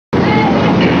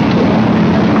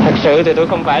sự thì tôi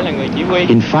không phải là người chỉ huy.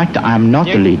 In fact, I am not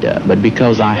a leader, but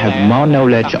because I have more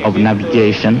knowledge of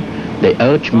navigation, they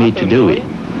urge me to do it.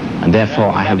 And therefore,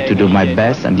 I have to do my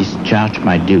best and discharge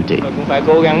my duty. Tôi cũng phải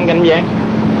cố gắng gánh vác.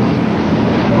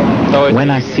 When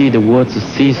I see the words of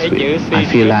C-suite, I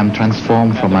feel I am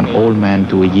transformed from an old man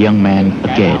to a young man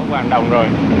again.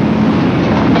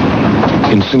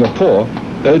 In Singapore,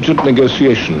 urgent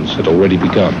negotiations had already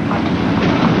begun.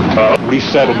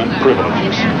 Resettlement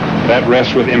privileges. That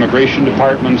rests with immigration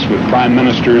departments, with prime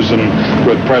ministers, and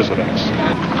with presidents.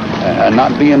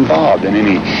 Not be involved in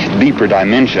any deeper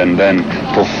dimension than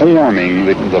performing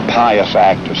the pious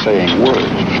act of saying words.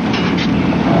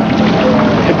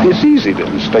 It's easy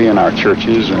to stay in our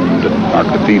churches and our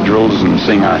cathedrals and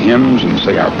sing our hymns and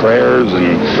say our prayers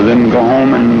and then go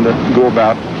home and go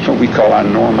about what we call our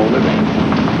normal living.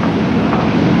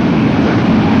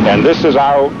 And this is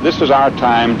our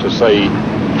time to say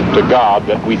to God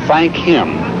that we thank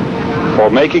Him for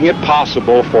making it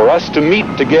possible for us to meet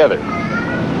together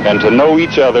and to know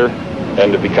each other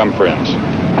and to become friends.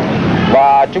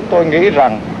 Và chúng tôi nghĩ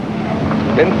rằng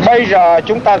đến bây giờ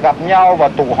chúng ta gặp nhau và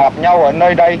tụ họp nhau ở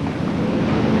nơi đây,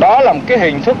 đó là một cái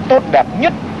hình thức tốt đẹp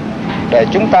nhất để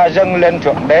chúng ta dâng lên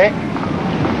Thượng Đế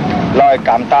lời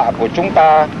cảm tạ của chúng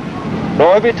ta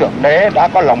đối với Thượng Đế đã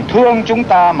có lòng thương chúng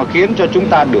ta mà khiến cho chúng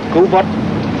ta được cứu vớt.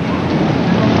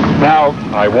 Now,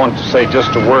 I want to say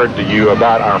just a word to you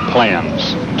about our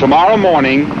plans. Tomorrow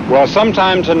morning, well,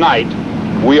 sometime tonight,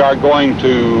 we are going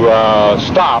to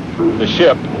stop the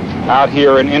ship out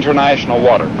here in international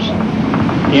waters.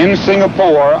 In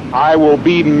Singapore, I will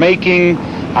be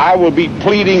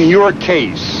pleading your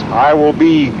case. I will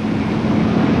be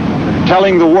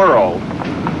telling the world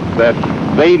that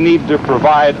they need to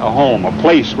provide a home, a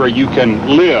place where you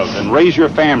can live and raise your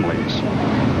families,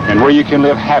 and where you can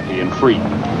live happy and free.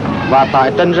 Và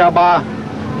tại Tân Java,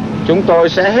 chúng tôi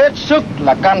sẽ hết sức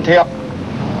là can thiệp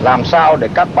làm sao để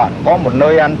các bạn có một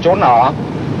nơi ăn trốn ở,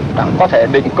 có thể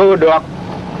định cư được.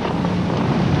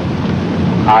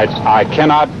 I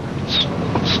cannot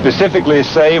specifically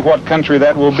say what country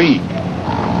that will be.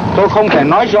 Tôi không thể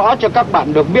nói rõ cho các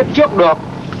bạn được biết trước được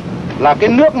là cái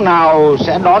nước nào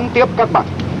sẽ đón tiếp các bạn.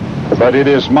 But it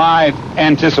is my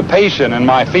anticipation and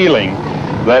my feeling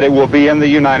that it will be in the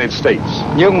United States.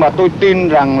 Nhưng mà tôi tin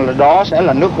rằng là đó sẽ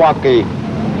là nước Hoa Kỳ.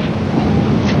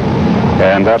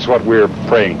 And that's what we're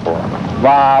praying for.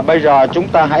 Và bây giờ chúng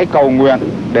ta hãy cầu nguyện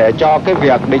để cho cái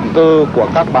việc định cư của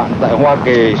các bạn tại Hoa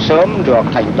Kỳ sớm được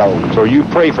thành tựu. So you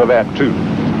pray for that too.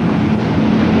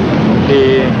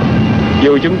 Thì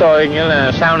dù chúng tôi nghĩa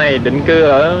là sau này định cư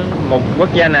ở một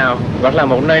quốc gia nào hoặc là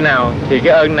một nơi nào, thì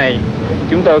cái ơn này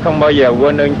chúng tôi không bao giờ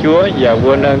quên ơn Chúa và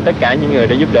quên ơn tất cả những người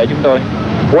đã giúp đỡ chúng tôi.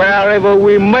 Wherever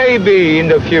we may be in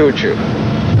the future,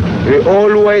 we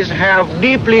always have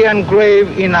deeply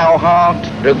engraved in our heart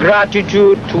the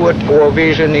gratitude toward Cuoc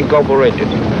Vision Incorporated.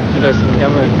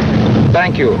 Cảm ơn.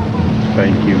 Thank you.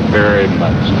 Thank you very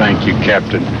much. Thank you,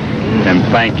 Captain. And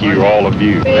thank you, all of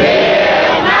you.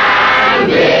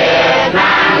 Việt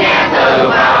Nam nghe từ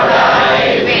vào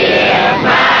đời, Việt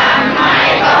Nam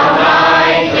hãy câu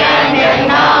nói trên miền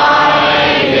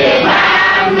nói, Việt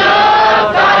Nam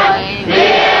nước tôi,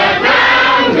 Việt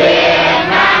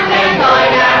Nam nên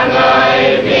tôi là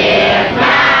người Việt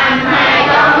Nam, hãy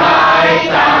câu nói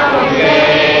trong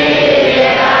khi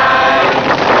đời.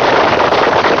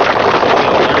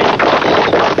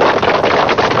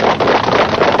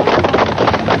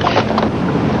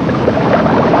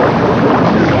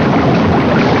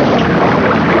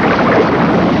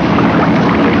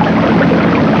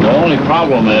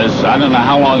 Problem is, I don't know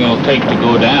how long it'll take to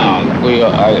go down.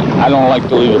 I don't like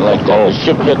to leave it like that. The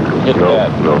ship hit that.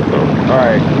 No. All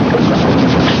right.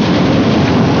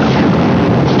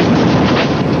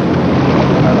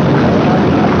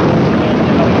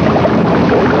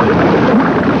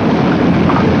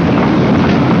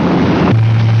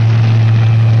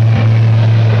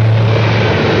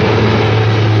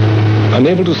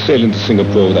 Unable to sail into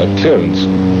Singapore without clearance,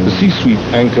 the C-suite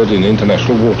anchored in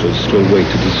international waters to await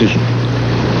a decision.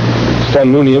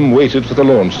 Stanmunium waited for the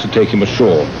launch to take him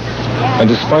ashore, and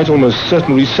despite almost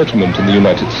certain resettlement in the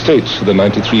United States for the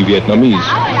 93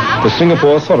 Vietnamese, the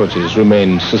Singapore authorities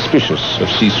remained suspicious of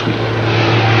C-suite.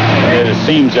 It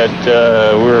seems that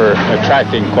we're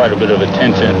attracting quite a bit of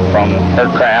attention from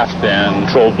aircraft and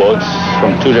patrol boats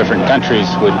from two different countries,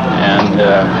 and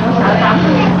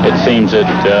it seems that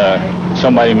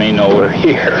somebody may know we're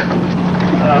here.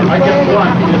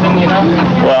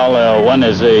 Well, one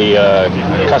is a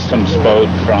customs boat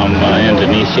from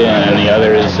Indonesia, and the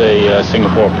other is a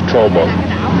Singapore patrol boat.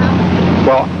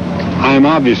 Well, I'm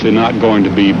obviously not going to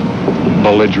be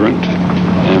belligerent.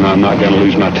 and I'm not going to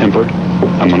lose my temper.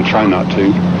 I'm going to try not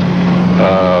to.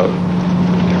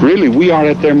 Really, we are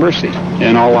at their mercy,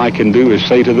 and all I can do is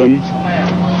say to them,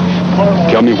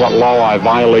 tell me what law I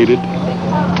violated.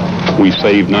 We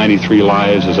saved 93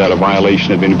 lives. Is that a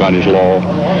violation of anybody's law?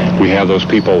 We have those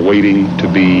people waiting to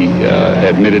be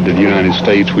admitted to the United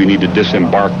States. We need to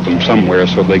disembark them somewhere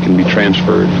so they can be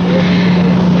transferred.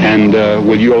 And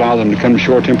will you allow them to come to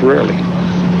shore temporarily?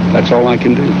 That's all I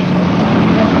can do.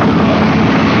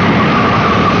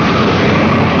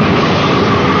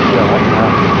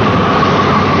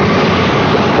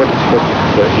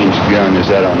 What inch gun is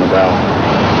that on the bow?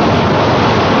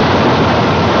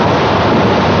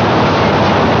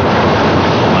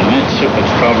 On that ship,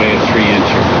 it's probably a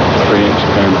 3-incher. 3-inch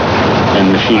gun.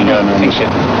 And machine gun on the...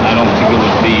 I don't think it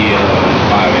would be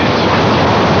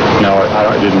 5-inch. No,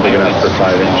 I didn't think enough for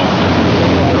 5-inch.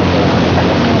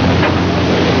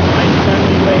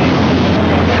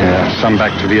 Yeah, some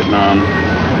back to Vietnam.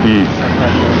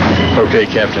 Okay,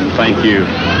 Captain, thank you.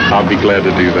 I'll be glad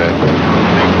to do that.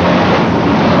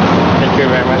 Thank you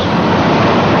very much.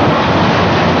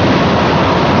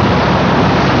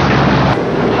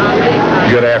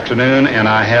 Good afternoon, and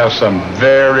I have some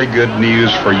very good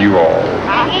news for you all.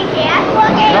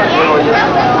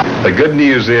 The good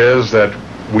news is that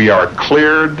we are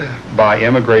cleared by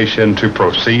immigration to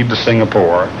proceed to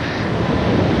Singapore.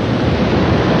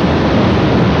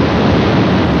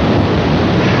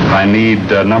 I need,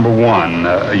 number one,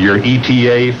 your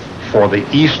ETA for the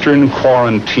Eastern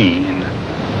quarantine.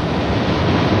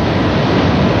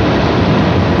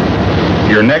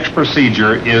 Your next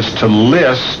procedure is to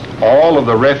list all of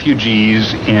the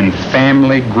refugees in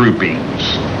family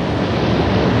groupings.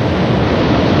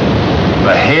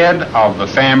 The head of the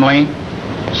family,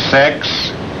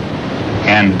 sex,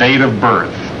 and date of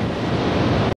birth.